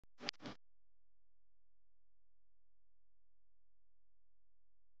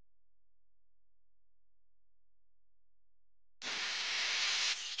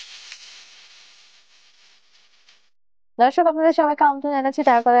দর্শক আপনাদের সবাইকে আমন্ত্রণ জানাচ্ছি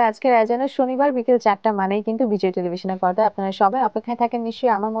তারকালয় আজকের আয়োজনে। শনিবার বিকেল 4টা মানেই কিন্তু বিজয় টেলিভিশনের পর্দায় আপনারা সবাই অপেক্ষায় থাকেন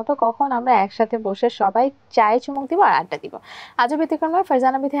নিশ্চয়ই আমার মতো, কখন আমরা একসাথে বসে সবাই চায়ে চুমুক দিব আর আড্ডা দিব। আজও ব্যতিক্রম নয়,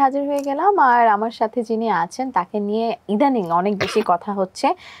 ফারজানা বিথি হাজির হয়ে গেলাম। আর আমার সাথে যিনি আছেন তাকে নিয়ে ইদানিং অনেক বেশি কথা হচ্ছে।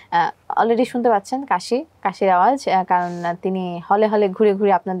 অলরেডি শুনতে পাচ্ছেন কাশির আওয়াজ, কারণ তিনি হলে হলে ঘুরে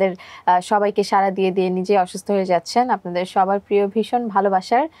ঘুরে আপনাদের সবাইকে সাড়া দিয়ে দিয়ে নিজে অসুস্থ হয়ে যাচ্ছেন। আপনাদের সবার প্রিয়, ভীষণ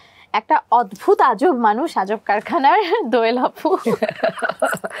ভালোবাসার একটা অদ্ভুত আজব মানুষ, আজব কারখানার দোয়েল আপু।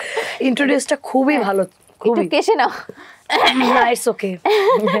 ইন্ট্রোডিউসটা খুবই ভালো, একটু কেসে নাও। নাইস, ওকে।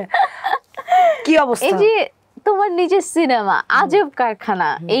 কি অবস্থা? এই যে তোমার নিজের সিনেমা আজব কারখানা,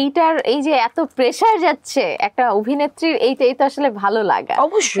 এইটার এই যে এত প্রেসার যাচ্ছে একটা অভিনেত্রীর, এইটাই তো আসলে ভালো লাগা।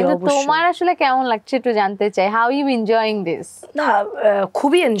 অবশ্যই। তোমার আসলে কেমন লাগছে একটু জানতে চাই। How you enjoying this? না,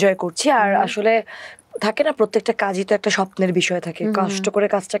 খুবই এনজয় করছি। আর আসলে থাকে না, প্রত্যেকটা কাজই তো একটা স্বপ্নের বিষয় থাকে। কষ্ট করে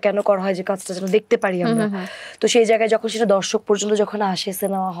কাজটা কেন করা হয়, যে কাজটা যেন দেখতে পারি আমরা। তো সেই জায়গায় যখন সেটা দর্শক পর্যন্ত যখন আসে,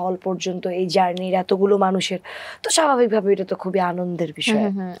 সিনেমা হল পর্যন্ত, এই জার্নির এতগুলো মানুষের, তো স্বাভাবিকভাবে এটা তো খুবই আনন্দের বিষয়।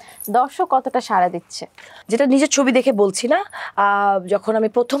 দর্শক কতটা সাড়া দিচ্ছে? যেটা নিজের ছবি দেখে বলছি না, যখন আমি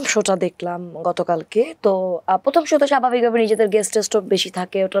প্রথম শোটা দেখলাম গতকালকে, তো প্রথম শোতে স্বাভাবিকভাবে নিজেদের গেস্ট টেস্টও বেশি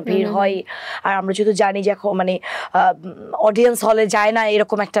থাকে, ওটা ভিড় হয়। আর আমরা যেহেতু জানি যে এখন মানে অডিয়েন্স হলে যায় না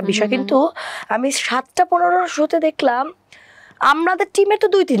এরকম একটা বিষয়, কিন্তু আমি 7টা-15 শোতে দেখলাম আমাদের টিমের তো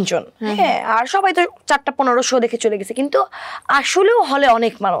 2-3 জন, হ্যাঁ, আর সবাই তো 4টা-15 শো দেখে চলে গেছে, কিন্তু আসলেও হলে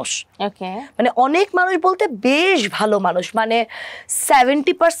অনেক মানুষ। মানে অনেক মানুষ বলতে বেশ ভালো মানুষ, মানে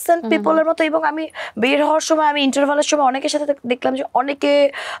 70% পিপলের মতো। এবং আমি বের হওয়ার সময়, আমি ইন্টারভালের সময় অনেকের সাথে দেখলাম যে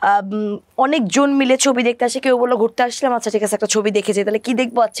অনেকজন মিলে ছবি দেখতে আসে। কেউ বললো ঘুরতে আসলাম, আচ্ছা ঠিক আছে একটা ছবি দেখে যাই, তাহলে কি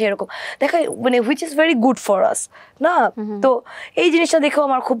দেখবো, আচ্ছা এরকম দেখা, মানে which is very good for us না। তো এই জিনিসটা দেখেও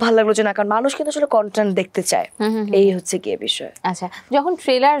আমার খুব ভালো লাগলো যে না, কারণ মানুষ কিন্তু আসলে কন্টেন্ট দেখতে চায়, এই হচ্ছে কি বিষয়। আচ্ছা, যখন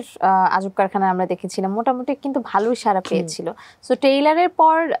ট্রেলার আজব কারখানা আমরা দেখেছিলাম, মোটামুটি কিন্তু ভালোই সাড়া পেয়েছিল। সো ট্রেলারের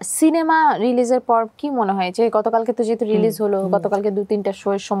পর সিনেমা রিলিজের পর কি মনে হয় যে গতকালকে তো যেহেতু রিলিজ হলো, গতকালকে 2-3টা শো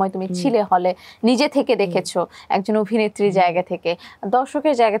এর সময় তুমি ছিলে হলে, নিজে থেকে দেখেছো একজন অভিনেত্রীর জায়গা থেকে,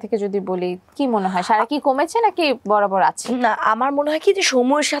 দর্শকের জায়গা থেকে যদি বলি, কি মনে হয় সারা কি কমেছে নাকি বরাবর আছে? না, আমার মনে হয় কি যে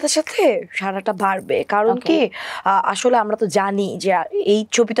সময়ের সাথে সাথে সারাটা বাড়বে। কারণ কি আসলে আমরা তো জানি যে এই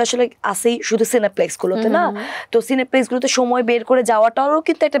ছবি তো আসলে আসেই শুধু সিনেপ্লেক্স গুলোতে না, তো সিনেপ্লেক্স গুলোতে সময় বের করে যাওয়াটারও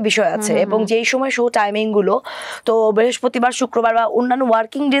কিন্তু একটা বিষয় আছে। এবং যেই সময় শো টাইমিং গুলো, তো বৃহস্পতিবার, শুক্রবার বা অন্যান্য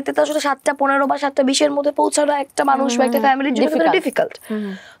ওয়ার্কিং ডেতে তো আসলে 7টা-15 বা 7টা-20-এর মধ্যে পৌঁছানো একটা মানুষ বা একটা ফ্যামিলির জন্য ডিফিকাল্ট।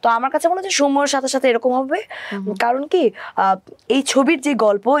 তো আমার কাছে মনে হচ্ছে সময়ের সাথে সাথে এরকম হবে। কারণ কি এই ছবির যে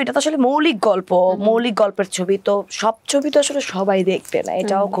গল্প, এটা তো আসলে মৌলিক গল্পের ছবি, তো সব ছবি তো আসলে সবাই দেখবে না,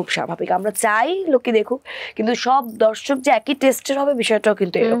 এটাও খুব স্বাভাবিক। আমরা চাই লোকে দেখুক, কিন্তু সব দর্শক যে একই টেস্টের হবে বিষয়টাও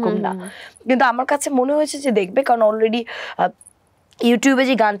কিন্তু এরকম না। কিন্তু আমার কাছে মনে হয়েছে যে দেখবে, কারণ অলরেডি ইউটিউবে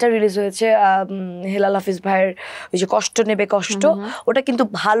যে গানটা রিলিজ হয়েছে হেলাল হাফিজ ভাইয়ের, ওই যে কষ্ট নেবে কষ্ট, ওটা কিন্তু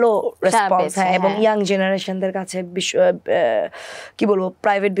ভালো রেসপন্স, হ্যাঁ, এবং ইয়াং জেনারেশনদের কাছে, কি বলবো,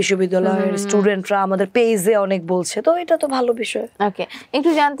 প্রাইভেট বিশ্ববিদ্যালয়ের স্টুডেন্টরা আমাদের পেজে অনেক বলছে, তো এটা তো ভালো বিষয়। ওকে, একটু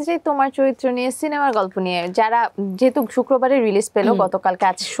জানতে চাই তোমার চরিত্র নিয়ে, সিনেমার গল্প নিয়ে। যারা যেহেতু শুক্রবারে রিলিজ পেলো গতকালকে,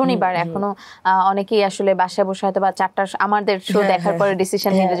 আজ শনিবার, এখনো অনেকেই আসলে বাসায় বসে হয়তো বা 4টা আমাদের শো দেখার পরে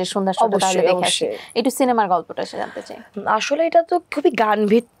ডিসিশন নিলে যে সন্ধ্যার শোটা তাহলে দেখে আসি, একটু সিনেমার গল্পটা জানতে চাই। আসলে এটা তো খুবই গান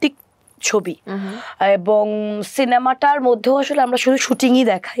ভিত্তিক ছবি, এবং সিনেমাটার মধ্যেও আসলে আমরা শুধু শুটিংই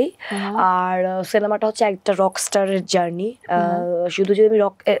দেখাই। আর সিনেমাটা হচ্ছে একটা রকস্টারের জার্নি। শুধু যদি আমি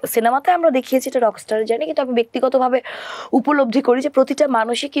সিনেমাতে আমরা দেখিয়েছি এটা রকস্টারের জার্নি, কিন্তু আমি ব্যক্তিগতভাবে উপলব্ধি করি যে প্রতিটা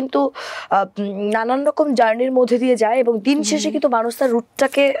মানুষই কিন্তু নানান রকম জার্নির মধ্যে দিয়ে যায়, এবং দিন শেষে কিন্তু মানুষ তার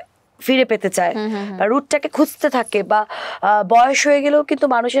রুটটাকে ফিরে পেতে চায় বা রুটটাকে খুঁজতে থাকে, বা বয়স হয়ে গেলেও কিন্তু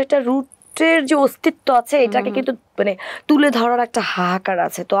মানুষের একটা রুটের যে অস্তিত্ব আছে, এটাকে কিন্তু মানে তুলে ধরার একটা হাহাকার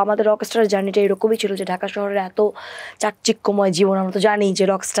আছে। তো আমাদের রকস্টার জার্নিটা এরকমই ছিল যে ঢাকা শহরের এত চাকচিক্যময় জীবন, আমরা তো জানি যে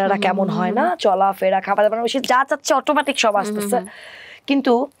রকস্টাররা কেমন হয় না, চলাফেরা, খাবার দাবার, সে যা চাচ্ছে অটোমেটিক সব আসতেছে।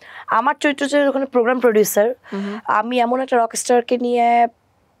 কিন্তু আমার চরিত্র ছিল ওখানে প্রোগ্রাম প্রডিউসার। আমি এমন একটা রকস্টারকে নিয়ে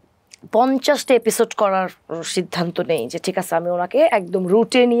 50টা এপিসোড করার সিদ্ধান্ত নেই যে ঠিক আছে, আমি ওনাকে একদম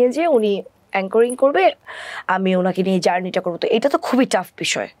রুটে নিয়ে যে উনি অ্যাঙ্করিং করবে, আমি ওনাকে নিয়ে জার্নিটা করবো। তো এটা তো খুবই টাফ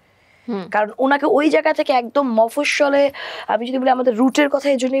বিষয়, কারণ ওনাকে ওই জায়গা থেকে একদম মফস্বলে, আমি যদি বলি আমাদের রুটের কথা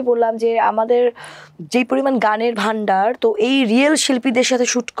এই জন্যই বললাম যে আমাদের যেই পরিমাণ গানের ভান্ডার, তো এই রিয়েল শিল্পীদের সাথে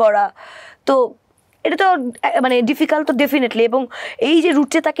শ্যুট করা, তো এটা তো মানে ডিফিকাল্ট তো ডেফিনেটলি। এবং এই যে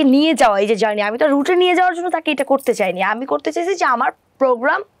রুটে তাকে নিয়ে যাওয়া, এই যে জার্নি, আমি তো রুটে নিয়ে যাওয়ার জন্য তাকে এটা করতে চাইনি, আমি করতে চাইছি যে আমার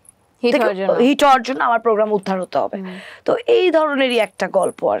প্রোগ্রাম হিট হওয়ার জন্য আমার প্রোগ্রাম উদ্ধার হতে হবে। তো এই ধরনেরই একটা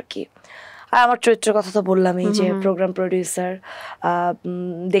গল্প আর কি। আমার চরিত্রের কথা তো বললামই যে প্রোগ্রাম প্রডিউসার।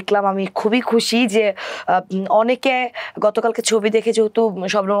 দেখলাম আমি খুবই খুশি যে অনেকে গতকালকে ছবি দেখে, যেহেতু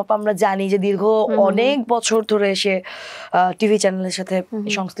শবনম আপা আমরা জানি যে দীর্ঘ অনেক বছর ধরে সে টিভি চ্যানেলের সাথে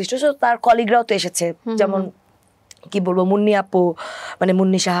সংশ্লিষ্ট, তার কলিগরাও তো এসেছে, যেমন কি বলবো মুন্নি আপু, মানে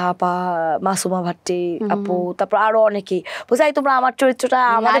মুন্নি সাহা আপা, মাসুমা ভাট্টি আপু, তারপর আরো অনেকেই বলছে তোমরা আমার চরিত্রটা,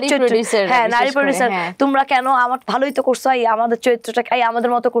 আমাদের চরিত্র, হ্যাঁ নারী প্রডিউসার, তোমরা কেন আমার ভালোই তো করছো, আমাদের চরিত্রটা আমাদের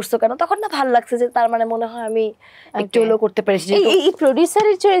মতো করছো কেন? তখন না ভালো লাগছে যে তার মানে মনে হয় আমি একটু হলেও করতে পেরেছি। এই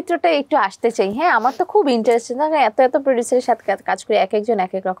প্রডিউসারের চরিত্রটা একটু আসতে চাই। হ্যাঁ, আমার তো খুব ইন্টারেস্টিং, এত এত প্রডিউসারের সাথে কাজ করে এক একজন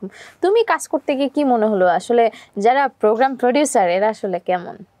এক এক রকম। তুমি কাজ করতে গিয়ে কি মনে হলো আসলে যারা প্রোগ্রাম প্রডিউসার এরা আসলে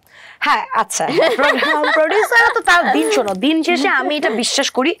কেমন? হ্যাঁ আচ্ছা, প্রোগ্রাম প্রডিউসার তো তার দিন, শোনো দিন শেষে আমি এটা বিশ্বাস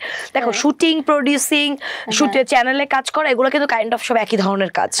করি, দেখো শুটিং, প্রডিউসিং, শুটে চ্যানেলে কাজ করা, এগুলো কিন্তু কাইন্ড অফ সব একই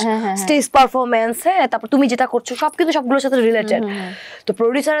ধরনের কাজ। স্টেজ পারফরমেন্স, হ্যাঁ, তারপর তুমি যেটা করছো সব কিন্তু সবগুলোর সাথে রিলেটেড। তো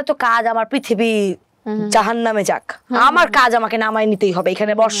প্রডিউসারের তো কাজ আমার পৃথিবী জাহান্নামে যাক, আমার কাজ আমাকে নামায় নিতেই হবে,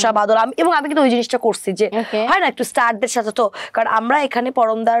 এখানে বর্ষা বাদল। এবং আমি কিন্তু ওই জিনিসটা করছি যে হয় না একটু স্টারদের সাথে, তো কারণ আমরা এখানে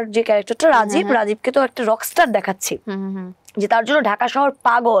পরমদার যে ক্যারেক্টারটা রাজীবকে তো একটা রকস্টার দেখাচ্ছি, যে তার জন্য ঢাকা শহর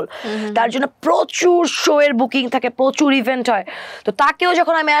পাগল, তার জন্য প্রচুর শো এর বুকিং থাকে, প্রচুর ইভেন্ট হয়। তো তাকেও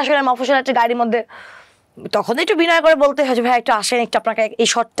যখন আমি আসলে মফস্বল একটা গাড়ির মধ্যে, তখন একটু বিনয় করে বলতে হয় যে ভাই একটু আসেন, একটু আপনাকে এই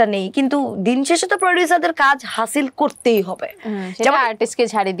শটটা নেই, কিন্তু দিন শেষে তো প্রডিউসারদের কাজ হাসিল করতেই হবে, যেমন আর্টিস্টকে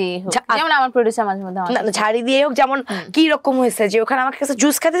ঝাড়ি দিয়ে হোক, যেমন আমার প্রডিউসার মাঝে মধ্যে ঝাড়ি দিয়ে হোক। যেমন কি রকম হয়েছে যে ওখানে আমার কাছে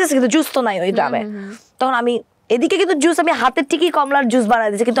জুস খেতে যাচ্ছে, কিন্তু জুস তো নাই ওই গ্রামে, তখন আমি এদিকে কিন্তু জুস আমি হাতের ঠিকই কমলার জুস বানাই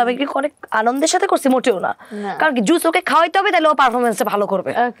দিয়েছি, কিন্তু আমি কি অনেক আনন্দের সাথে করছি? মোটেও না, কারণ কি জুস ওকে খাওয়াইতে হবে, তাহলে ও পারফরমেন্সটা ভালো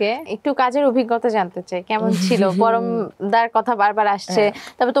করবে। ওকে, একটু কাজের অভিজ্ঞতা জানতে চাই, কেমন ছিল? পরমদার কথা বারবার আসছে,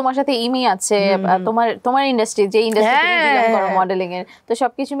 তবে তোমার সাথে ইমি আছে, তোমার ইন্ডাস্ট্রি, যে ইন্ডাস্ট্রি বিলং করো মডেলিং এর, তো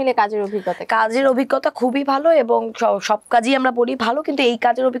সবকিছু মিলে কাজের অভিজ্ঞতা খুবই ভালো, এবং সব কাজই আমরা বলি ভালো, কিন্তু এই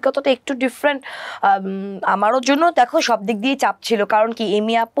কাজের অভিজ্ঞতাটা একটু ডিফারেন্ট আমারও জন্য। দেখো সব দিক দিয়ে চাপ ছিল, কারণ কি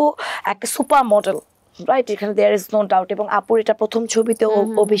এমি আপু একটা সুপার মডেল, রাইট, এখানে দেয়ার ইজ নো ডাউট, এবং আপুর এটা প্রথম ছবিতে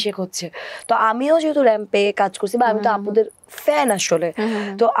অভিষেক হচ্ছে। তো আমিও যেহেতু র্যাম্পে কাজ করছি, বা আমি তো আপুদের ফ্যান আসলে,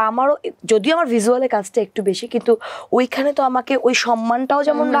 তো আমারও যদিও আমার ভিজুয়ালে কাজটা একটু বেশি, কিন্তু ওইখানে তো আমাকে ওই সম্মানটাও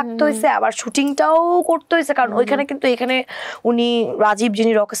যেমন রাখতে হয়েছে, আবার শুটিংটাও করতে হয়েছে, কারণ ওইখানে কিন্তু এখানে উনি রাজীব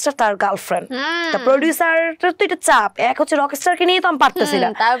যিনি রকস্টার তার গার্লফ্রেন্ড, তা প্রডিউসারটার তো এটা চাপ, এক হচ্ছে রকস্টারকে নিয়ে তো আমি পারতেছি না,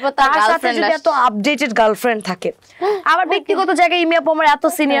 তার সাথে যদি এত আপডেটেড গার্লফ্রেন্ড থাকে, আবার ব্যক্তিগত জায়গায় ইমি আপু আমার এত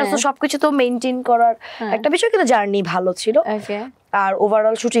সিনিয়র, তো সবকিছু তো মেইনটেইন করার একটা বিষয়, কিন্তু জার্নি ভালো ছিল, আর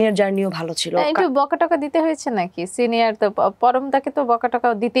ওভারঅল শুটিং এর জার্নিও ভালো ছিল। একটু বকা টকা দিতে হয়েছে নাকি? সিনিয়র তো পরমদাকে তো বকা টকা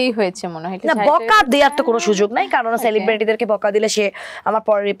দিতেই হয়েছে মনে হয়। না, বকা দেওয়ার তো কোনো সুযোগ নাই, কারণ সেলিব্রিটিদেরকে বকা দিলে সে আমার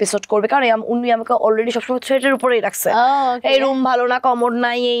পরের এপিসোড করবে, কারণ উনি আমাকে অলরেডি সবসময় থ্রেটের উপরেই রাখছে, এই রুম ভালো না, কমোড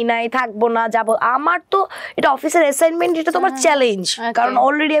নাই, এই নাই, থাকবো না, যাবো। আমার তো এটা অফিসের অ্যাসাইনমেন্ট, এটা তো আমার চ্যালেঞ্জ, কারণ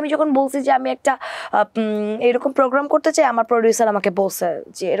অলরেডি আমি যখন বলছি যে আমি একটা এরকম প্রোগ্রাম করতে চাই, আমার প্রডিউসার আমাকে বলছে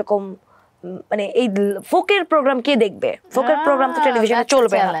যে এরকম মানে এই ফোকের প্রোগ্রাম কে দেখবে, ফোকের প্রোগ্রাম তো টেলিভিশনে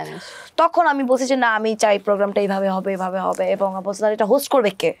চলবে না। তখন আমি বলছি যে না, আমি চাই প্রোগ্রামটা এইভাবে হবে, এভাবে হবে, এবং বলছি এটা হোস্ট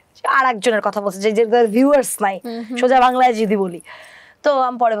করবে কে, আর একজনের কথা বলছে যে ভিউয়ার্স নাই, সোজা বাংলায় যদি বলি। তো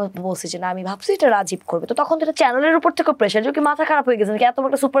আমি পরে বলছি যে না, আমি ভাবছি এটা রাজীব করবে। তো তখন তো এটা চ্যানেলের উপর থেকে প্রেশার, যে কি মাথা খারাপ হয়ে গেছে, এত বড়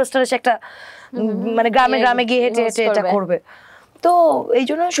একটা সুপারস্টার এসে একটা মানে গ্রামে গ্রামে গিয়ে হেঁটে হেঁটে এটা করবে। তো এই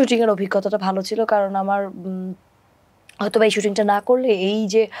জন্য শুটিং এর অভিজ্ঞতাটা ভালো ছিল, কারণ আমার হয়তো এই শুটিংটা না করলে, এই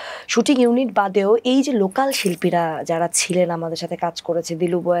যে শুটিং ইউনিট বাদেও এই যে লোকাল শিল্পীরা যারা ছিলেন আমাদের সাথে কাজ করেছে,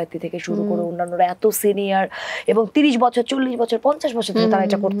 দিলু বয়াতি থেকে শুরু করে অন্যান্যরা এত সিনিয়র, এবং 30 বছর 40 বছর 50 বছর ধরে তারা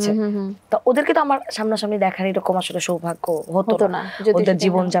এটা করছে, তো ওদেরকে তো আমার সামনাসামনি দেখার এরকম আসলে সৌভাগ্য হতো না ওদের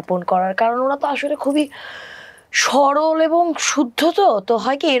জীবনযাপন করার, কারণ ওরা তো আসলে খুবই সরল এবং শুদ্ধ, তো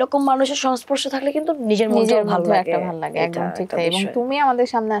হয় কি এরকম মানুষের সংস্পর্শে থাকলে কিন্তু নিজের মনটাও ভালো লাগে। একদম ঠিক তাই। এবং তুমি আমাদের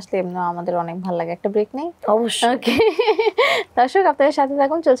সামনে আসলে এমনি আমাদের অনেক ভালো লাগে। একটা ব্রেক নেই? অবশ্যই। ওকে, দর্শক আপনাদের সাথে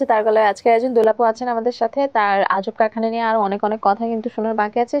থাকুন, চলছে তারকালয়। আজকে একজন দোলাপু আছেন আমাদের সাথে, তার আজব কারখানা নিয়ে আরো অনেক অনেক কথা কিন্তু শোনার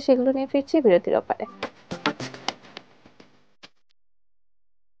বাকি আছে, সেগুলো নিয়ে ফিরছি বিরতির ব্যাপারে।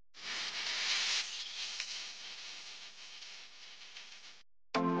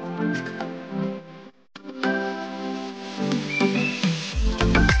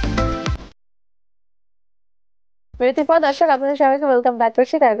 বিরতির পর দর্শক আপনাদের সবাইকে ওয়েলকাম ব্যাক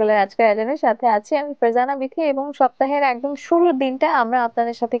করছি তারকালয় আজকের আয়োজনের সাথে আছি আমি ফারজানা বিথি, এবং সপ্তাহের একদম শুরুর দিনটা আমরা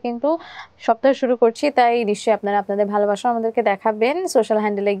আপনাদের সাথে কিন্তু সপ্তাহ শুরু করছি, তাই নিশ্চয়ই আপনারা আপনাদের ভালোবাসা আমাদেরকে দেখাবেন, সোশ্যাল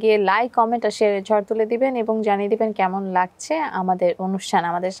হ্যান্ডেলে গিয়ে লাইক, কমেন্ট আর শেয়ারের ঝড় তুলে দিবেন, এবং জানিয়ে দিবেন কেমন লাগছে আমাদের অনুষ্ঠান।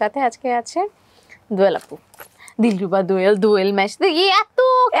 আমাদের সাথে আজকে আছে দোয়েল আপু। দিলরুবা দোয়েল, দোয়েল ম্যাচ, এত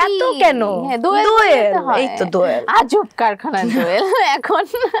এত কেন? দোয়েল এই তো দোয়েল, আজব কারখানার দোয়েল এখন।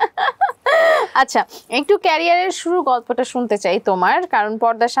 আচ্ছা, একটু ক্যারিয়ারের শুরু গল্পটা শুনতে চাই তোমার, কারণ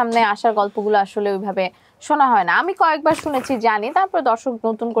পর্দার সামনে আসার গল্পগুলো আসলে ওইভাবে শোনা হয় না। আমি কয়েকবার শুনেছি, জানি, তারপর দর্শক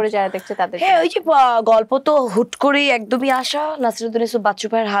নতুন করে যারা দেখছে তাদের। হ্যাঁ, ওই যে গল্প তো হুট করেই একদমই আসা, নাসিরুদ্দিন ইউসুফ বাচ্চু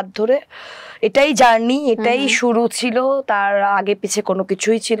ভাইয়ের হাত ধরে, এটাই জার্নি, এটাই শুরু ছিল, তার আগে পিছে কোনো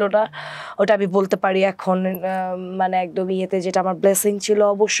কিছুই ছিল না। ওটা আমি বলতে পারি এখন, মানে একদমই এতে যেটা আমার ব্লেসিং ছিল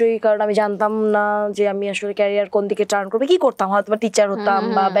অবশ্যই, কারণ আমি জানতাম না যে আমি আসলে ক্যারিয়ার কোন দিকে টার্ন করবে, কি করতাম, হয়তো টিচার হতাম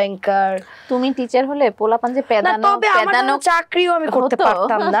বা ব্যাংকার। তুমি টিচার হলে পোলাপান যে পেদানো পেদানো চাকরিও আমি করতে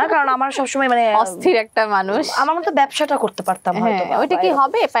পারতাম না, কারণ আমার সবসময় মানে অস্থির একটা মানুষ, আমার মতো ব্যবসাটা করতে পারতাম হয়তো। ওইটা কি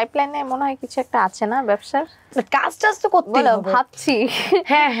হবে? পাইপলাইনে মনে হয় কিছু একটা আছে না ব্যবসার? কাজ টাজ তো করতেই হবে, ভাবছি।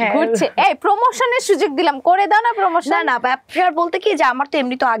 হ্যাঁ হ্যাঁ, ঘুরছে। এই প্রমোশনের সুযোগ দিলাম, করে দাও না প্রমোশন। না ব্যবসার বলতে কি, যে আমার তো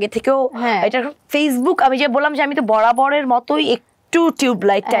এমনি তো আগে থেকেও এটা ফেসবুক, আমি যে বললাম যে আমি তো বরাবরের মতোই একটু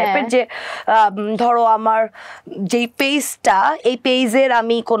টিউবলাইট টাইপের, যে ধরো আমার যেই পেজটা, এই পেজের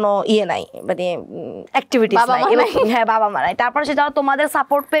আমি কোনো নাই, মানে অ্যাক্টিভিটিস নাই, এবং হ্যাঁ বাবা মা নাই। তারপরে সেটা তোমাদের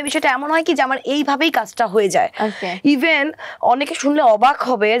সাপোর্ট পেয়ে বিষয়টা এমন হয় কি যে আমার এইভাবেই কাজটা হয়ে যায়। ইভেন অনেকে শুনলে অবাক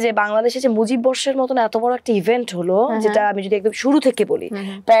হবে যে বাংলাদেশে যে মুজিব বর্ষের মতন এত বড় একটা ইভেন্ট হলো, যেটা আমি যদি একদম শুরু থেকে বলি,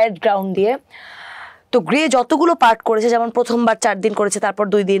 প্যারেড গ্রাউন্ড দিয়ে, তো গ্রে যতগুলো পার্ট করেছে, যেমন প্রথমবার 4 দিন করেছে, তারপর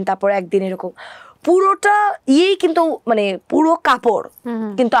 2 দিন, তারপর 1 দিন, এরকম পুরোটা কিন্তু মানে পুরো কাপড়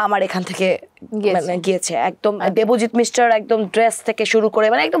কিন্তু আমার এখান থেকে মানে গিয়েছে একদম। দেবজিৎ মিস্টার একদম ড্রেস থেকে শুরু করে,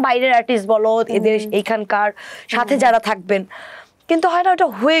 মানে একদম বাইরের আর্টিস্ট বলো, এদের এইখানকার সাথে যারা থাকবেন, কিন্তু হয় না ওটা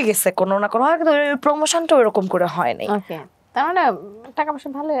হয়ে গেছে কোনো না কোনো, কিন্তু প্রমোশনটা এরকম করে হয় নাই। তার মানে টাকা পয়সা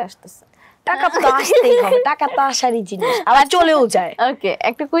ভালোই আসতেছে। টাকা তো আসতেই হবে, টাকা তো আসারই জিনিস, আবার চলেও যায়। ওকে,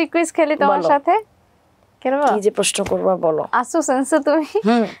 একটা কুইক কুইজ খেলি তোমার সাথে। কি যে প্রশ্ন করবা বলো। আসো সেন্সো তুমি।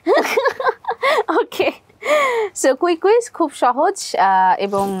 ওকে, সো কুইক কুইজ, খুব সহজ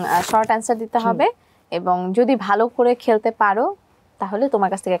এবং শর্ট অ্যান্সার দিতে হবে, এবং যদি ভালো করে খেলতে পারো তাহলে তোমার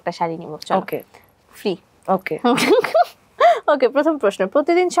কাছ থেকে একটা শাড়ি নিব। ওকে, ফ্রি। ওকে ওকে, প্রথম প্রশ্ন,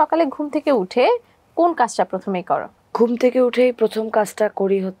 প্রতিদিন সকালে ঘুম থেকে উঠে কোন কাজটা প্রথমেই করো? ঘুম থেকে উঠেই প্রথম কাজটা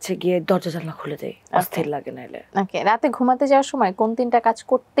করি হচ্ছে গিয়ে দরজা জানলা খুলে দেই, অস্থির লাগে নাইলে। ওকে, রাতে ঘুমাতে যাওয়ার সময় কোন 3টা কাজ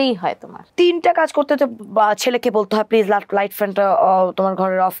করতেই হয় তোমার? 3টা কাজ করতে তো ছেলেকে বলতে হয়, প্লিজ লাইট ফ্যানটা তোমার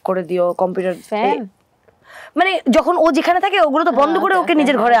ঘরের অফ করে দিও, কম্পিউটার ফ্যান, মানে যখন ও যেখানে থাকে ওগুলো তো বন্ধ করে ওকে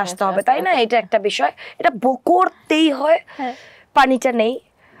নিজের ঘরে আসতে হবে, তাই না? এটা একটা বিষয়, এটা করতেই হয়। পানিটা নেই।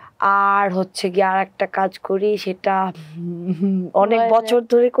 আর হচ্ছে গিয়ে আর একটা কাজ করি, সেটা অনেক বছর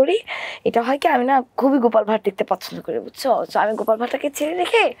ধরে করি, এটা হয় কি, আমি না খুবই গোপাল ভাঁড় দেখতে পছন্দ করি, বুঝছো? আমি গোপাল ভাঁড়টাকে ছেড়ে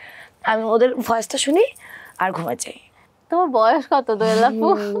রেখে আমি ওদের ভয়েসটা শুনি আর ঘুমা যাই। তোমার বয়স কত দোয়েল আপু?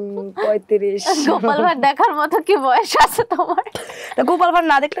 35। গোপাল ভাঁড় দেখার মতো কি বয়স আছে তোমার? গোপাল ভাঁড়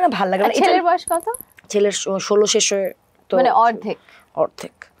না দেখলে না ভালো লাগে না। ছেলের বয়স কত? ছেলের 16 শেষ হয়ে, তো মানে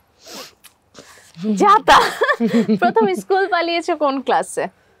অর্ধেক। যাতা। প্রথম স্কুল পালিয়েছো কোন ক্লাসে?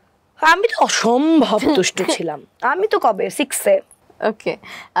 আমি তো অসম্ভব দুষ্ট ছিলাম, আমি তো কবে 6-এ। ওকে,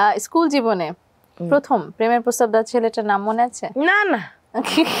 স্কুল জীবনে প্রথম প্রেমের প্রস্তাব দেওয়া ছেলেটার নাম মনে আছে? না না,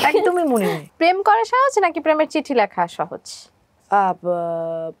 একদমই মনে নেই। প্রেম করা সহজ নাকি প্রেমের চিঠি লেখা সহজ?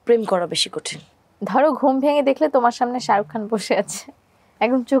 প্রেম করা বেশি কঠিন। ধরো ঘুম ভেঙে দেখলে তোমার সামনে শাহরুখ খান বসে আছে,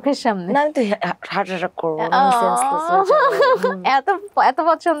 একদম চোখের সামনে, না আমি তো হার্ট অ্যাটাক করব। এত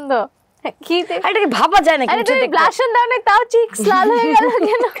পছন্দ কি? এটাকে ভাবা যায় না কিন্তু দেখো, ব্লাশন দাও না, তাও চিকস লাল হয়ে গেল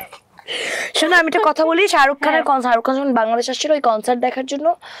কেন? শোনো, আমি একটা কথা বলি, শাহরুখ খান যখন বাংলাদেশ আসছিল ওই কনসার্ট দেখার জন্য,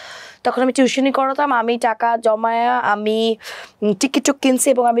 তখন আমি টিউশনি করাতাম, আমি টাকা জমায়া আমি টিকিট কিনছি,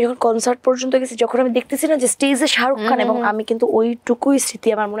 এবং আমি যখন কনসার্ট পর্যন্ত গেছি, যখন আমি দেখতেছি না যে স্টেজে শাহরুখ খান, এবং আমি কিন্তু ওইটুকুই স্মৃতি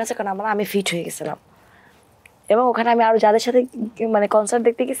আমার মনে আছে, কারণ আমি ফিট হয়ে গেছিলাম, এবং ওখানে আমি আরো যাদের সাথে মানে কনসার্ট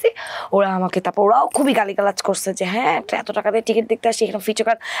দেখতে গেছি ওরা আমাকে, তারপর ওরাও খুবই গালিগালাজ করছে যে হ্যাঁ এত টাকা দিয়ে টিকিট দেখতে আসছি, এখানে ফিট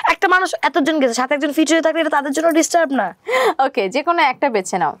হয়ে, একটা মানুষ এতজন গেছে, সাথে একজন ফিট হয়ে থাকলে এটা তাদের জন্য ডিস্টার্ব না? ওকে, যে কোনো একটা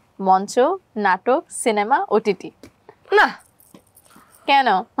বেছে নাও, মঞ্চ, নাটক, সিনেমা, ওটিটি। না, কেন?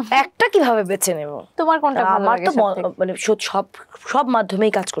 একটা কিভাবে বেছে নেব? তোমার কোনটা ভালো লাগে? আমার তো মানে সব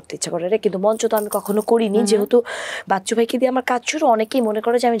মাধ্যমেই কাজ করতে ইচ্ছা করে রে, কিন্তু মঞ্চ তো আমি কখনো করিনি, যেহেতু বাচ্চু ভাইকে দিয়ে আমার কাজ শুরু। অনেকেই মনে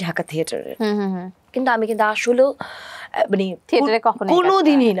করে যে আমি ঢাকা থিয়েটারে, কিন্তু আমি কিন্তু আসলেও মানে থিয়েটারে কখনো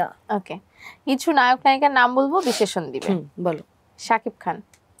কোনোদিনই না। ওকে, কিছু নায়ক নায়িকার নাম বলবো, বিশেষণ দিবে। বলো। Shakib Khan,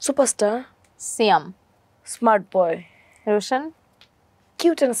 superstar. Siam, smart boy. Roshan,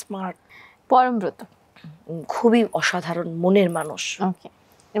 cute and smart. Parambrata, খুবই অসাধারণ মনের মানুষ। ওকে,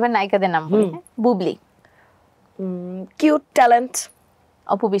 এবার নায়িকাদের নাম বলি। Bubly, cute, talent.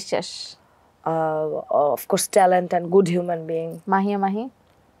 Apu Biswas, of course talent and good human being. Mahiya Mahi,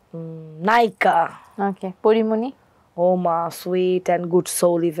 নায়িকা। ওকে, পরিমণি, ও মা, sweet and good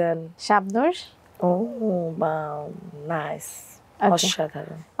soul even. Shabnur, O wow, nice,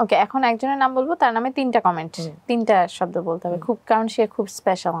 অসাধারণ। ওকে, এখন একজনের নাম বলবো, তার নামে 3টা কমেন্ট, 3টা শব্দ বলতে হবে, খুব, কারণ সে খুব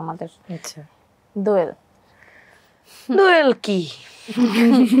স্পেশাল আমাদের। আচ্ছা, দোয়েল। দোয়েল কি?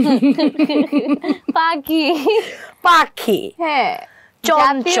 পাখি। পাখি, হ্যাঁ,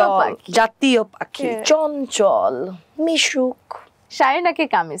 চঞ্চল, জাতীয় পাখি, চঞ্চল, মিশুক। শাড়ি নাকি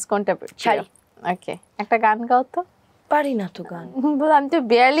কামিজ, কোনটা? শাড়ি। ওকে, একটা গান গাও তো। পারি না তো গান। আমি তো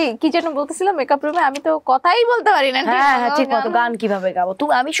বেয়ারলি, কি যেন বলতেছিলাম মেকআপ রুমে, আমি তো কথাই বলতে পারি না। হ্যাঁ হ্যাঁ, ঠিক মতো গান কিভাবে গাবো?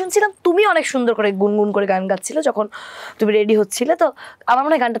 তুমি, আমি শুনছিলাম তুমি অনেক সুন্দর করে গুনগুন করে গান গাচ্ছিলে যখন তুমি রেডি হচ্ছিলে, তো আমার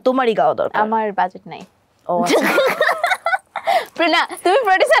মনে হয় গানটা তোমারই গাওয়া দরকার। আমার বাজেট নাই। ও আচ্ছা। না, তুমি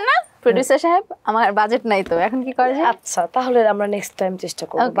প্রোডিউসার না? প্রোডিউসার সাহেব, আমার বাজেট নাই, তো এখন কি করা যায়? আচ্ছা, তাহলে আমরা নেক্সট টাইম চেষ্টা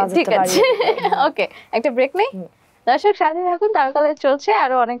করব ঠিক বাজেটটা আছে। ওকে, একটা ব্রেক নেই। দর্শক সাথে থাকুন, তারকালয় চলছে,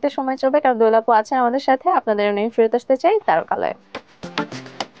 আরো অনেকটা সময় চলবে, কারণ দোয়েল আপু আছেন আমাদের সাথে। আপনাদের নিয়ে ফেরত আসতে চাই তারকালয়।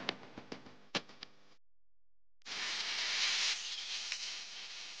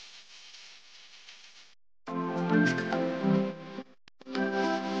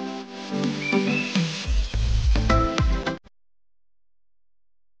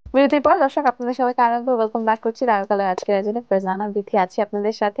 বিরতির পর দর্শক আপনাদের সবাইকে আনন্দ ওয়েলকাম ব্যাক করছি তারকালয়। আজকের আয়োজনে ফারজানা বিথি আছি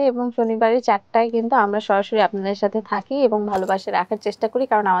আপনাদের সাথে, এবং শনিবারে 4টায় কিন্তু আমরা সরাসরি আপনাদের সাথে থাকি এবং ভালোবাসা রাখার চেষ্টা করি,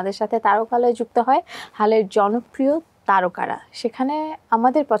 কারণ আমাদের সাথে তারকালয় যুক্ত হয় হালের জনপ্রিয় তারকারা। সেখানে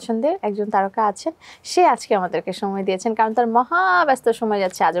আমাদের পছন্দের একজন তারকা আছেন, সে আজকে আমাদেরকে সময় দিয়েছেন, কারণ তার মহাব্যস্ত সময়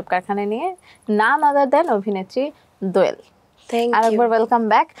যাচ্ছে আজব কারখানা নিয়ে। নাম আদার দেন অভিনেত্রী দোয়েল। আরেকবার ওয়েলকাম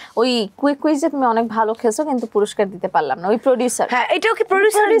ব্যাক। ওই কুইজে তুমি অনেক ভালো খেলছো, কিন্তু পুরস্কার দিতে পারলাম না। ওই প্রোডিউসার, হ্যাঁ, এটাও কি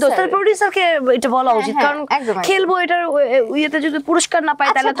প্রোডিউসারের দোষ? তাহলে প্রোডিউসারকে এটা বলা উচিত, কারণ খেলবো এটার ইয়েতে যদি পুরস্কার না পাই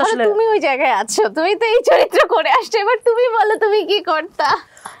তাহলে তো আসলে তুমি ওই জায়গায় আছো, তুমি তো এই চরিত্র করে আসছো, এবার তুমি বলো তুমি কি করতা?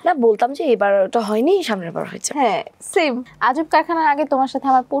 না, বলতাম যে এবার ওটা হয়নি, সামনের বার হয়েছে। হ্যাঁ, সেম। আজব কারখানার আগে তোমার সাথে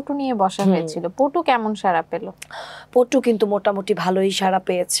আমার পটু নিয়ে বসা হয়েছিল। পটু কেমন সাড়া পেল? পটু কিন্তু মোটামুটি ভালোই সাড়া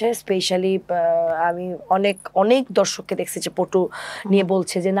পেয়েছে। স্পেশালি আমি অনেক অনেক দর্শককে দেখছি যে পটু নিয়ে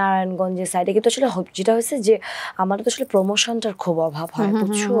বলছে যে নারায়ণগঞ্জের সাইডে কিন্তু আসলে যেটা হয়েছে যে আমাদের তো আসলে প্রমোশনটার খুব অভাব হয়,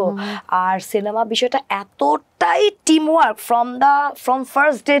 বুঝছো? আর সিনেমা বিষয়টা এতটাই team work from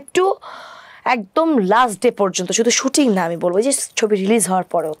first day to একদম লাস্ট ডে পর্যন্ত, শুধু শুটিং না, আমি বলবো যে ছবি রিলিজ হওয়ার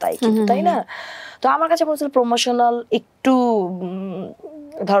পরেও তাই, কিন্তু তাই না? তো আমার কাছে মনে হচ্ছিল প্রমোশনাল একটু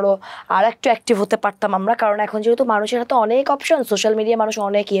ধরো আর একটু অ্যাক্টিভ হতে পারতাম আমরা, কারণ এখন যেহেতু মানুষের হাতে অনেক অপশন, সোশ্যাল মিডিয়া মানুষ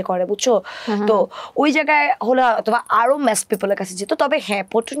অনেক ইয়ে করে, বুঝছো? তো ওই জায়গায় হলে অথবা আরো ম্যাস পিপলের কাছে যেত। তবে হ্যাঁ,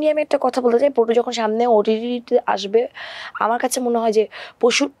 পটু নিয়ে আমি একটা কথা বলতে চাই। পটু যখন সামনে ওটিটিতে আসবে, আমার কাছে মনে হয় যে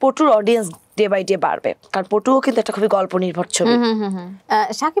পটুর অডিয়েন্স ডে বাই ডে বাড়বে, কারণ পটুও কিন্তু একটা খুবই গল্প নির্ভর ছবি।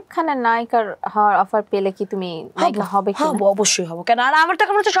 শাকিব খানের নায়িকার হওয়ার অফার পেলে কি তুমি নায়িকা হবে? হবো, অবশ্যই হবো। কেন, আর আমার তো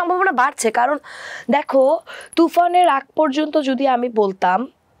এখন হচ্ছে সম্ভাবনা বাড়ছে, কারণ দেখো তুফানের আগ পর্যন্ত যদি আমি বলতাম,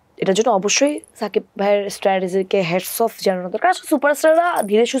 এটার জন্য অবশ্যই সাকিব ভাইয়ের স্ট্র্যাটেজিকে হেডস অফ জানানো দরকার। আসলে সুপারস্টাররা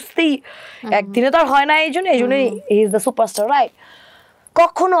ধীরে সুস্থেই একদিনে তো আর হয় না, এই জন্যই he is the superstar, right?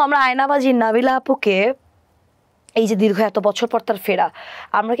 কখনো আমরা আয়নাবাজির নাবিলা আপুকে, এই যে দীর্ঘ এত বছর পর তার ফেরা,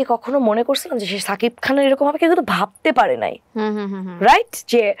 আমরা কি কখনো মনে করছিলাম যে সে সাকিব খানের এরকম হবে? কিন্তু ভাবতে পারে নাই, রাইট?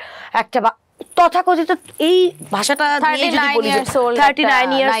 যে একটা তথাকথিত এই ভাষাটা নিয়ে যদি বলি 39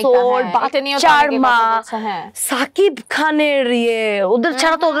 ইয়ার্স ওল্ড বাচ্চার মা, সাকিব খানের ইয়ে, ওদের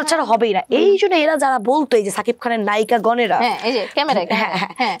ছাড়া তো ওদের ছাড়া হবেই না। এই জন্য এরা যারা বলতো, এই যে সাকিব খানের নায়িকা গণেরা,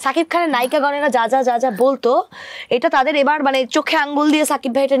 সাকিব খানের নায়িকা গণেরা যা যা যা যা বলতো, এটা তাদের এবার মানে চোখে আঙ্গুল দিয়ে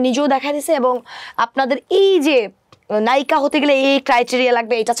সাকিব ভাই এটা নিজেও দেখা দিছে। এবং আপনাদের এই যে নায়িকা হতে গেলে এই ক্রাইটেরিয়া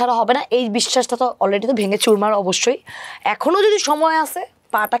লাগবে, এটা ছাড়া হবে না, এই বিশ্বাসটা তো অলরেডি তো ভেঙে চুরমার। অবশ্যই এখনো যদি সময় আছে,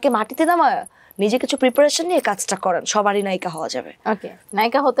 পাটাকে মাটিতে নামায় নিজে কিছু প্রিপারেশন নিয়ে কাজটা করেন, সবারই নায়িকা হওয়া যাবে। ওকে,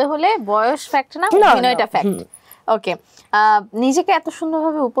 নায়িকা হতে হলে বয়স ফ্যাক্ট না, অভিনয়টা ফ্যাক্ট। ওকে, নিজেকে এত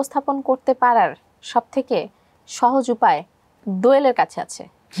সুন্দরভাবে উপস্থাপন করতে পারার সবথেকে সহজ উপায় দোয়েলের কাছে আছে,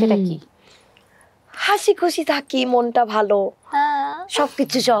 সেটা কি? হাসি খুশি থাকি, মনটা ভালো,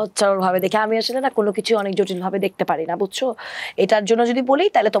 সবকিছু সহজ সরল ভাবে দেখি। আমি আসলে না কোনো কিছু অনেক জটিল ভাবে দেখতে পারি না, বুঝছো? এটার জন্য যদি বলি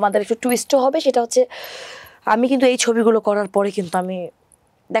তাহলে তোমাদের একটু টুইস্টও হবে। সেটা হচ্ছে, আমি কিন্তু এই ছবিগুলো করার পরে কিন্তু আমি,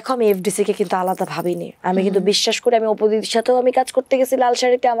 দেখো, আমি এফডিসি কে কিন্তু আলাদা ভাবিনি। আমি কিন্তু বিশ্বাস করি, আমি অপোজিটের সাথেও আমি কাজ করতে গেছি লাল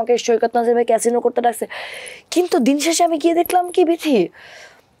শাড়িতে, আমাকে সৈকত নাজির ভাই ক্যাসিনো করতে ডাকছে, কিন্তু দিন শেষে আমি গিয়ে দেখলাম কি বিথি,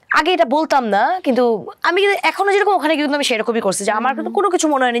 আগে এটা বলতাম না, কিন্তু আমি এখনো যেরকম ওখানে কিন্তু আমি সেরকমই করছি, যে আমার কিন্তু কোনো কিছু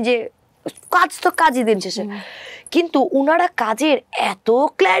মনে হয়নি, যে কাজ তো কাজই দিন শেষে। কিন্তু উনারা কাজের এত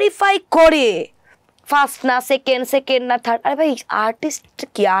ক্ল্যারিফাই করে, ফার্স্ট না সেকেন্ড, সেকেন্ড না থার্ড। আরে ভাই, আর্টিস্ট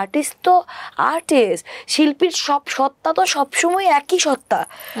কি, আর্টিস্ট তো আর্টিস্ট, শিল্পীর সব সত্তা তো সবসময় একই সত্তা।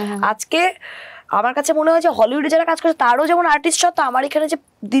 আজকে আমার কাছে মনে হয় যে হলিউডে যারা কাজ করছে তারও যেমন আর্টিস্ট সত্তা, আমার এখানে যে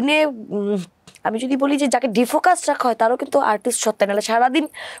দিনে আমি যদি বলি যে যাকে ডিফোকাস রাখা হয় তারও কিন্তু আর্টিস্ট সত্তা, নাহলে সারাদিন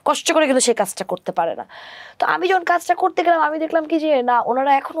কষ্ট করে কিন্তু সেই কাজটা করতে পারে না। তো আমি যখন কাজটা করতে গেলাম আমি দেখলাম কি যে না,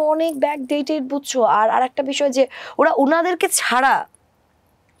 ওনারা এখনো অনেক ব্যাক ডেটেড, বুঝছো। আর একটা বিষয় যে ওরা ওনাদেরকে ছাড়া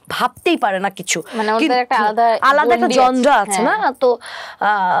ভাবতেই পারে না কিছু, মানে ওদের একটা আলাদা একটা জনরা আছে না। তো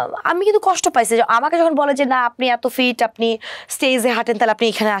আমি কিন্তু কষ্ট পাইছি যে আমাকে যখন বলে যে না আপনি এত ফিট, আপনি স্টেজে হাঁটেন, তাহলে আপনি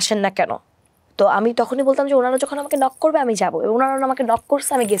এখানে আসেন না কেন। তো আমি তখনই বলতাম যে ওনারা যখন আমাকে নক করবে আমি যাবো, এবং ওনারা আমাকে নক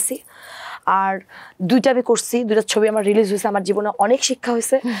করছে, আমি গেছি। আর 2টা আমি করছি, 2টা ছবি আমার রিলিজ হয়েছে, আমার জীবনে অনেক শিক্ষা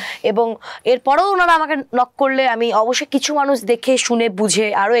হয়েছে। এবং এরপরেও ওনারা আমাকে নক করলে আমি অবশ্যই কিছু মানুষ দেখে শুনে বুঝে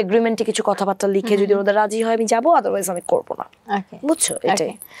আরো এগ্রিমেন্টে কিছু কথাবার্তা লিখে যদি ওদের রাজি হয় আমি যাবো, আদারওয়াইজ আমি করবো না, বুঝছো।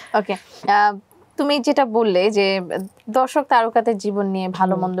 এটাই। ওকে, তুমি যেটা বললে যে দর্শক তারকাদের জীবন নিয়ে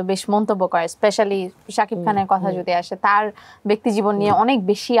ভালো মন্দ বেশ মন্তব্য করে, স্পেশালি শাকিব খানের কথা যদি আসে, তার ব্যক্তি জীবন নিয়ে অনেক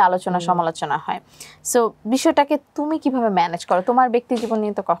বেশি আলোচনা সমালোচনা হয়। সো বিষয়টাকে তুমি কিভাবে ম্যানেজ করো? তোমার ব্যক্তি জীবন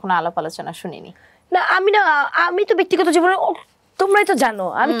নিয়ে তো কখনো আলাপ আলোচনা শুনিনি। না আমি তো ব্যক্তিগত জীবনে, তোমরাই তো জানো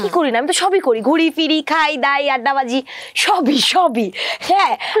আমি কি করি না, আমি তো সবই করি, ঘুরি ফিরি, খাই দাই, আড্ডাবাজি, সবই।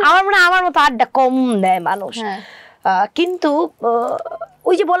 হ্যাঁ, আমার মতো আড্ডা কম দেয় মানুষ। কিন্তু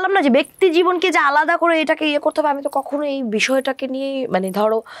ওই যে বললাম না যে ব্যক্তি জীবনকে যে আলাদা করে এটাকে ইয়ে করতে হবে, আমি তো কখনো এই বিষয়টাকে নিয়ে, মানে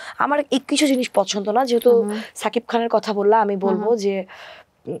ধরো আমার কিছু জিনিস পছন্দ না, যেহেতু সাকিব খানের কথা বললাম, আমি বলবো যে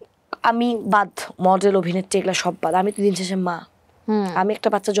আমি বাদ, মডেল, অভিনেত্রী এগুলা সব বাদ, আমি তো দিন শেষে মা। আমি একটা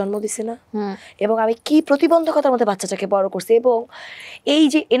বাচ্চা জন্ম দিছি না, এবং আমি কি প্রতিবন্ধকতার মধ্যে বাচ্চাটাকে বড় করছি। এবং এই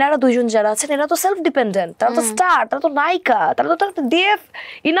যে এনারা দুইজন যারা আছেন, এরা তো সেলফ ডিপেন্ডেন্ট, তারা তো স্টার, তারা তো নায়িকা, তারা তো they've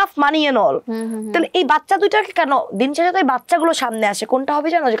enough money and all. তাহলে এই বাচ্চা দুইটাকে কেন দিন শেষে তো এই বাচ্চাগুলো সামনে আসে, কোনটা হবে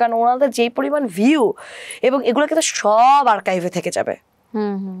জানো? কারণ ওনাদের যে পরিমাণ ভিউ, এবং এগুলো কিন্তু সব আর্কাইভে থেকে যাবে।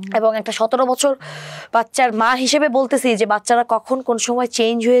 এবং একটা 17 বছর বাচ্চার মা হিসেবে বলতেছি যে বাচ্চারা কখন কোন সময়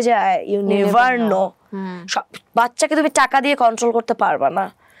চেঞ্জ হয়ে যায়, ইউ নেভার নো। বাচ্চাকে তুমি টাকা দিয়ে কন্ট্রোল করতে পারবা না,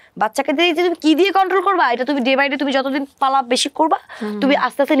 বাচ্চাকে দিয়ে তুমি কি দিয়ে কন্ট্রোল করবা, এটা তুমি ডে বাই ডে, তুমি যতদিন পালা বেশি করবা তুমি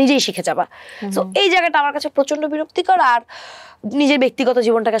আস্তে আস্তে নিজেই শিখে যাবা। তো এই জায়গাটা আমার কাছে প্রচন্ড বিরক্তিকর। আর নিজের ব্যক্তিগত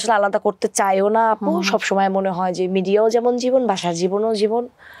জীবনটাকে আসলে আলাদা করতে চাইও না আপু। সবসময় মনে হয় যে মিডিয়াও যেমন জীবন, বাসার জীবনও জীবন,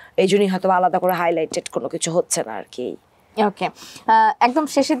 এই জন্যই হয়তো আলাদা করে হাইলাইটেড কোনো কিছু হচ্ছে না আর কি। ওকে, একদম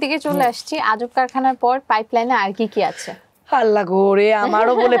শেষের দিকে চলে আসছি। আজব কারখানার পর পাইপলাইনে আর কি আছে? আল্লাহ গোরে,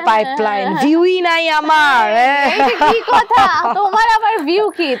 আমারও বলে পাইপলাইন, ভিউই নাই আমার। কি কথা, তোমার আবার ভিউ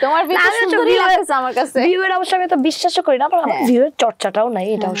কি? তোমার ভিউ সুন্দরই লাগছে আমার কাছে। ভিউ এর অবশ্য আমি তো বিশ্বাসও করি না, আমার ভিউ এর চর্চাটাও নাই,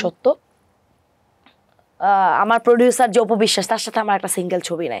 এটাও সত্য। আমার প্রোডিউসার যে অপবিশ্বাস, তার সাথে আমার একটা সিঙ্গেল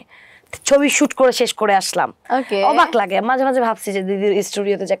ছবি নাই, ছবি শুট করে শেষ করে আসলাম। অবাক লাগে, মাঝে মাঝে ভাবছি যে দিদির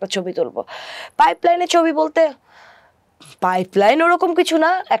স্টুডিওতে যে একটা ছবি তুলবো। পাইপলাইনে ছবি বলতে পাইপলাইন ওরকম কিছু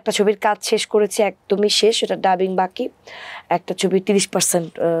না, একটা ছবির কাজ শেষ করেছি, একদমই শেষ, এটা ডাবিং বাকি। একটা ছবির 30%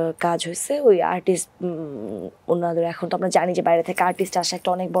 কাজ হয়েছে। ওই আর্টিস্ট ওনাদের, এখন তো আমরা জানি যে বাইরে থেকে আর্টিস্ট আসা একটা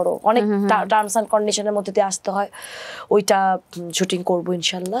অনেক বড়, অনেক টার্মস অ্যান্ড কন্ডিশনের মধ্যে দিয়ে আসতে হয়, ওইটা শুটিং করবো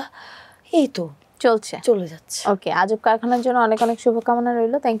ইনশাল্লাহ। এই তো চলে যাচ্ছে। ওকে, আজব কারখানার জন্য অনেক অনেক শুভকামনা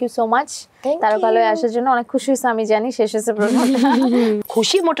রইল। থ্যাংক ইউ সো মাচ তারকালয়ে আসার জন্য। অনেক খুশি হয়েছে, আমি জানি শেষ হয়েছে প্রোগ্রামটা।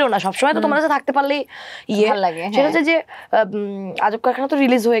 খুশি মোটেও না, সবসময় তো তোমার সাথে থাকতে পারলে ভালো লাগে। সেটা হচ্ছে যে আজব কারখানা তো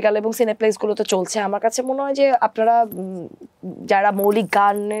রিলিজ হয়ে গেল এবং সিনেপ্লেক্স গুলোতে চলছে। আমার কাছে মনে হয় যে আপনারা যারা মৌলিক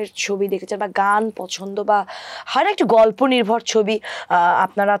গানের ছবি দেখেছেন বা গান পছন্দ বা হয় না একটু গল্প নির্ভর ছবি,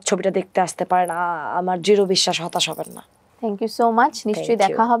 আপনারা ছবিটা দেখতে আসতে পারেন। আমার দৃঢ় বিশ্বাস হতাশ হবেন না। Thank you so much. নিশ্চয়ই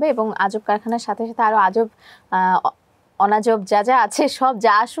দেখা হবে, এবং আজব কারখানার সাথে সাথে আরো আজব অনাজব যা আছে সব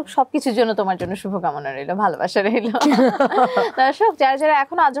যা আসুক সবকিছুর জন্য তোমার জন্য শুভকামনা রইল, ভালোবাসা রইল। দর্শক যারা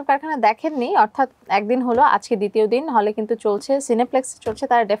এখনো আজব কারখানা দেখেননি, অর্থাৎ একদিন হলো, আজকে দ্বিতীয় দিন, হলে কিন্তু চলছে, সিনেপ্লেক্স চলছে,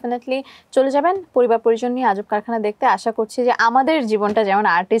 তারা ডেফিনেটলি চলে যাবেন পরিবার পরিজন নিয়ে আজব কারখানা দেখতে। আশা করছি যে আমাদের জীবনটা যেমন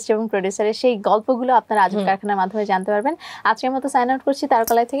আর্টিস্ট এবং প্রডিউসারের, সেই গল্পগুলো আপনারা আজব কারখানার মাধ্যমে জানতে পারবেন। আজকের মতো সাইন আউট করছি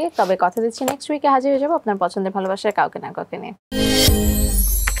তারকালয় থেকে, তবে কথা দিচ্ছি নেক্সট উইকে হাজির হয়ে যাবো আপনার পছন্দের ভালোবাসার কাউকে না কাউকে নিয়ে।